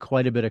likely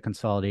quite a bit of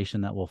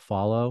consolidation that will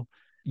follow.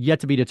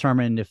 Yet to be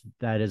determined if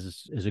that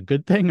is a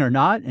good thing or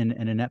not, and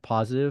a net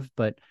positive.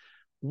 But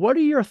what are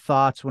your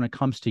thoughts when it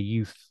comes to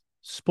youth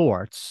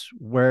sports,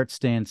 where it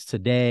stands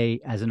today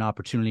as an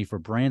opportunity for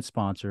brand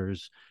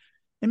sponsors,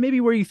 and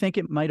maybe where you think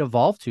it might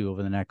evolve to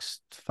over the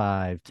next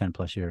 5,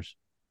 10+ years?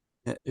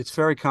 It's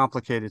very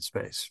complicated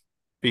space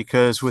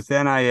because with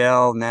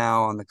NIL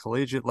now on the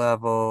collegiate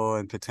level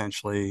and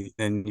potentially,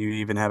 and you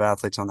even have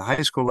athletes on the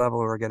high school level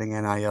who are getting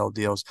NIL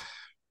deals,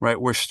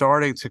 right? We're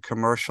starting to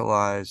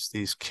commercialize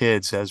these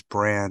kids as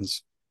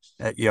brands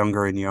at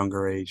younger and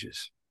younger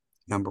ages,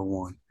 number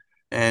one.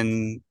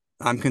 And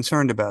I'm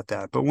concerned about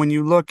that. But when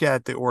you look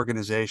at the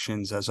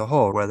organizations as a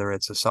whole, whether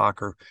it's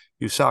a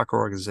youth soccer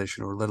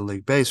organization or Little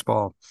League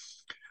Baseball,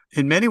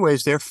 in many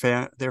ways, they're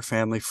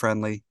family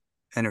friendly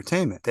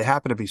entertainment. They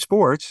happen to be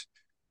sports,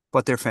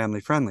 but they're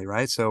family friendly,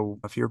 right? So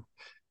if your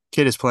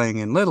kid is playing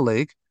in Little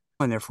League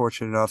and they're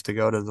fortunate enough to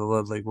go to the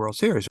Little League World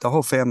Series, the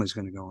whole family's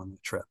going to go on the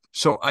trip.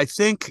 So I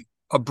think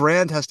a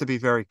brand has to be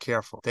very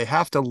careful. They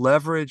have to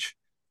leverage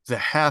the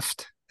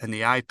heft and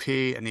the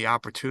IP and the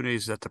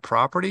opportunities that the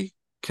property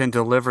can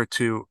deliver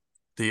to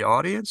the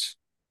audience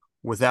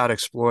without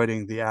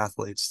exploiting the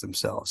athletes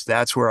themselves.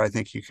 That's where I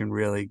think you can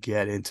really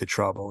get into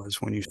trouble,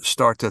 is when you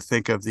start to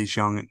think of these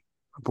young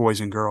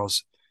boys and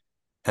girls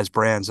as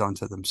brands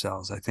unto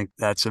themselves. I think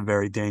that's a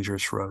very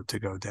dangerous road to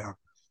go down.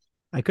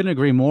 I couldn't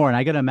agree more. And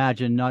I can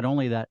imagine not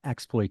only that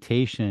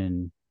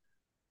exploitation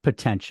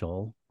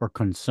potential or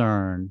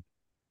concern,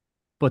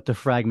 but the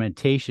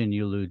fragmentation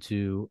you allude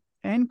to,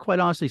 and quite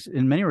honestly,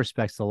 in many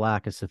respects, the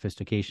lack of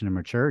sophistication and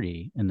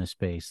maturity in this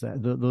space.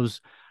 Those,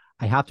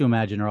 I have to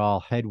imagine, are all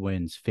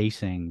headwinds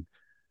facing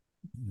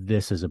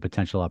this as a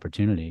potential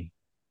opportunity.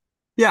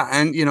 Yeah.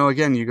 And,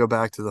 again, you go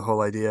back to the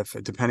whole idea of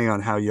depending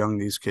on how young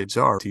these kids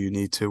are, do you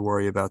need to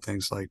worry about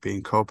things like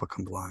being COPA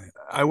compliant?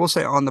 I will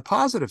say on the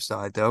positive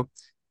side, though,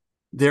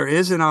 there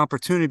is an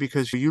opportunity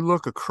because you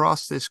look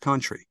across this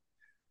country,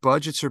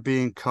 budgets are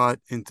being cut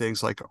in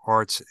things like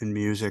arts and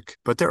music,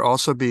 but they're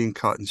also being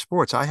cut in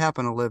sports. I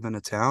happen to live in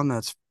a town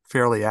that's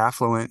fairly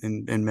affluent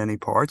in many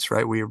parts,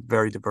 right? We are a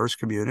very diverse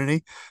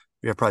community.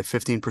 We have probably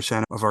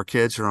 15% of our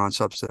kids are on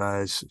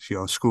subsidized,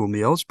 school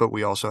meals, but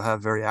we also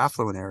have very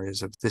affluent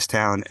areas of this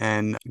town.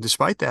 And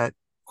despite that,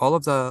 all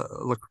of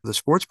the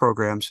sports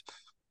programs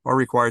are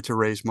required to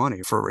raise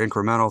money for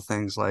incremental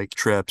things like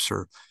trips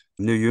or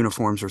new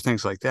uniforms or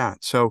things like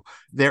that. So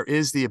there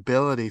is the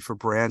ability for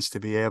brands to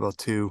be able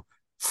to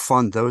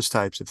fund those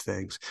types of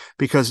things.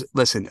 Because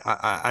listen,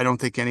 I don't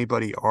think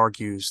anybody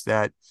argues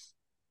that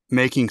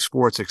making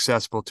sports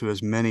accessible to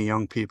as many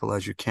young people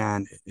as you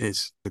can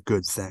is a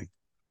good thing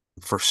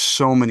for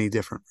so many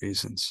different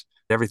reasons.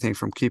 Everything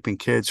from keeping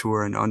kids who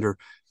are in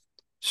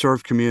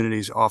underserved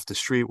communities off the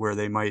street where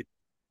they might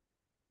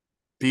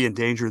be in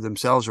danger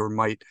themselves or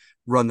might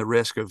run the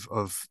risk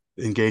of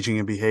engaging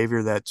in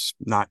behavior that's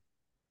not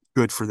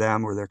good for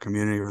them or their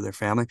community or their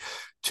family,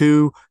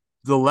 to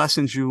the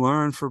lessons you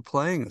learn for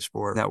playing a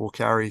sport that will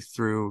carry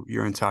through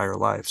your entire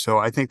life. So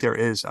I think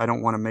I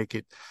don't want to make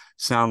it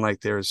sound like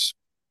there's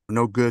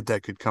no good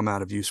that could come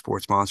out of youth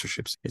sports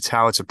sponsorships. It's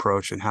how it's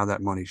approached and how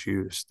that money's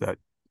used that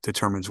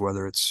determines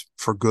whether it's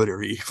for good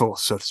or evil,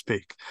 so to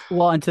speak.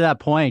 Well, and to that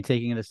point,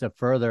 taking it a step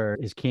further,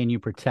 is can you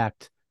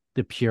protect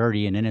the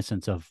purity and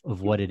innocence of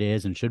what it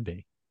is and should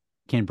be?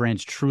 Can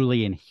brands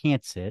truly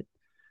enhance it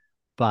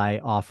by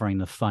offering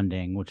the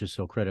funding, which is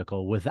so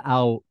critical,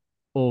 without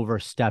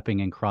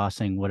overstepping and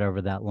crossing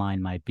whatever that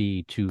line might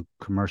be to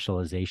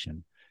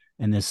commercialization?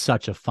 And there's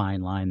such a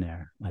fine line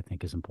there, I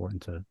think is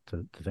important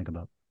to think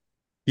about.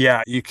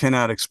 Yeah, you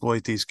cannot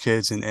exploit these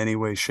kids in any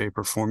way, shape,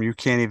 or form. You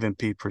can't even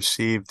be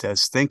perceived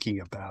as thinking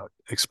about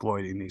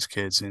exploiting these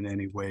kids in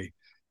any way,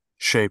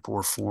 shape,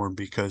 or form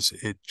because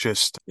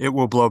it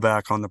will blow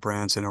back on the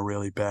brands in a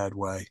really bad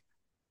way.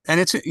 And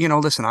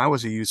listen, I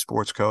was a youth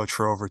sports coach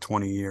for over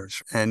 20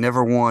 years, and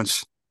never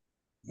once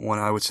when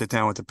I would sit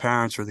down with the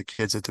parents or the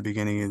kids at the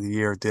beginning of the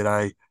year did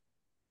I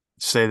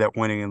say that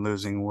winning and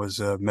losing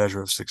was a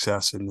measure of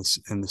success in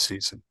the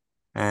season.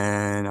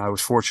 And I was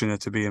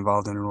fortunate to be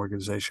involved in an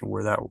organization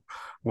where that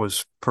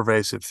was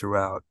pervasive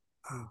throughout.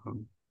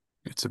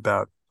 It's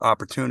about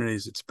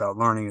opportunities. It's about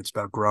learning. It's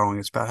about growing.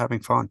 It's about having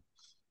fun.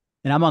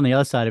 And I'm on the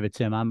other side of it,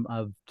 Tim.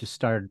 I've just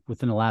started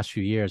within the last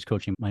few years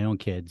coaching my own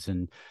kids.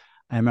 And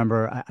I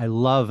remember I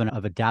love and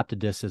I've adapted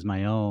this as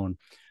my own.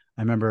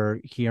 I remember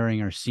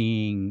hearing or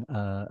seeing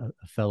a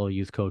fellow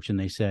youth coach, and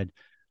they said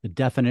the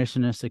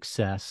definition of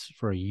success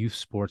for a youth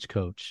sports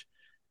coach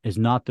is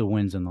not the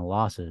wins and the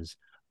losses,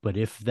 but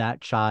if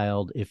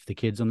the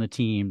kids on the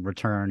team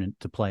return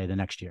to play the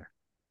next year,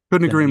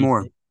 Couldn't then agree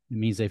more. it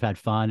means they've had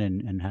fun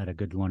and had a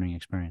good learning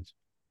experience.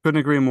 Couldn't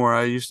agree more.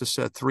 I used to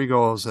set 3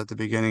 goals at the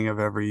beginning of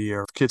every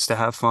year. Kids to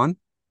have fun,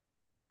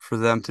 for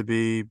them to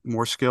be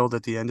more skilled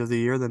at the end of the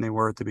year than they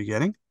were at the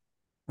beginning,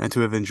 and to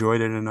have enjoyed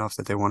it enough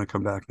that they want to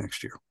come back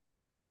next year.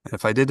 And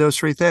if I did those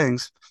 3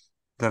 things,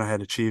 then I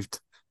had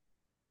achieved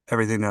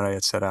everything that I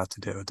had set out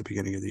to do at the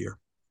beginning of the year.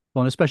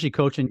 Well, and especially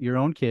coaching your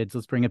own kids,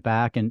 let's bring it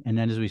back. And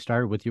then as we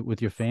started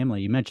with your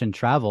family, you mentioned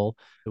travel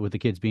with the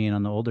kids being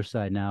on the older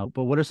side now,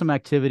 but what are some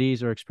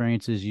activities or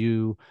experiences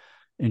you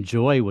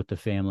enjoy with the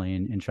family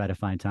and try to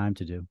find time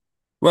to do?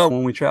 Well,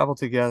 when we travel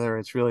together,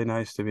 it's really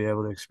nice to be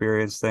able to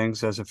experience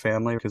things as a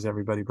family because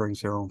everybody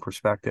brings their own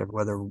perspective,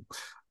 whether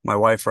my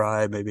wife or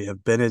I maybe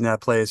have been in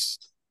that place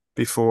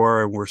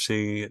before and we're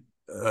seeing it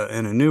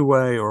in a new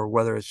way, or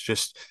whether it's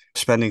just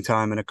spending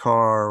time in a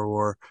car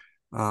or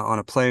on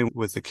a plane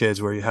with the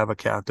kids where you have a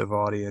captive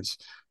audience.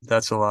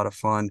 That's a lot of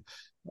fun.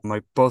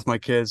 Both my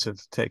kids have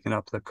taken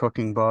up the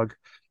cooking bug,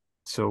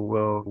 so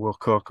we'll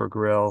cook or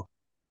grill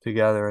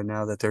together. And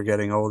now that they're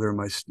getting older,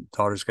 my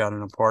daughter's got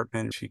an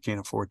apartment. She can't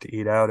afford to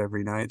eat out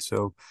every night,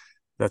 so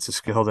that's a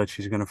skill that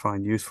she's going to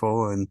find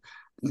useful. And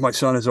my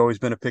son has always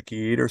been a picky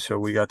eater, so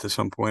we got to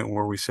some point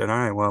where we said, all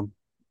right, well,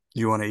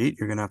 you want to eat,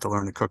 you're going to have to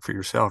learn to cook for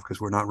yourself because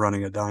we're not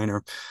running a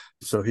diner.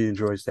 So he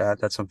enjoys that.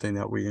 That's something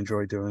that we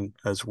enjoy doing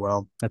as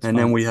well. That's and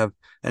fun.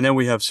 then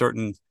we have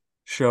certain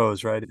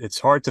shows, right? It's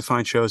hard to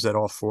find shows that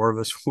all 4 of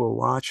us will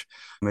watch.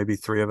 Maybe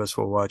 3 of us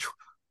will watch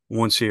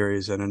one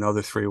series and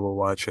another 3 will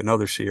watch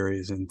another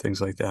series and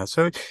things like that.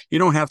 So you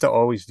don't have to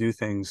always do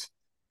things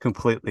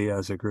completely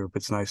as a group.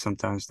 It's nice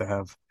sometimes to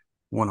have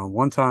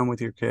one-on-one time with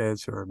your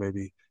kids, or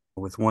maybe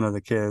with one of the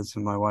kids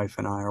and my wife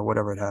and I, or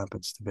whatever it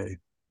happens to be.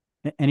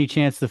 Any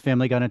chance the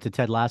family got into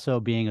Ted Lasso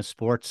being a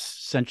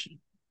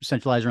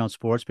centralized around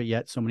sports, but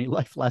yet so many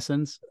life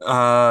lessons?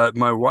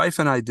 My wife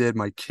and I did.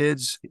 My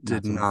kids Not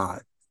did so much.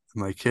 not.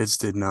 My kids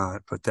did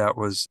not, but that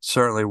was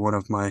certainly one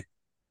of my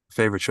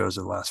favorite shows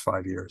of the last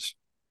 5 years.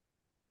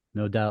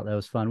 No doubt. That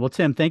was fun. Well,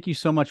 Tim, thank you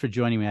so much for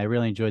joining me. I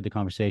really enjoyed the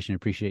conversation.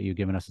 Appreciate you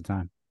giving us the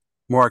time.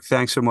 Mark,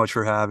 thanks so much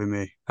for having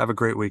me. Have a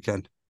great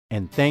weekend.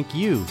 And thank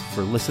you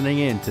for listening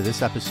in to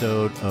this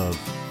episode of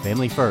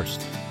Family First,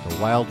 the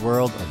wild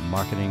world of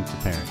marketing to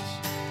parents.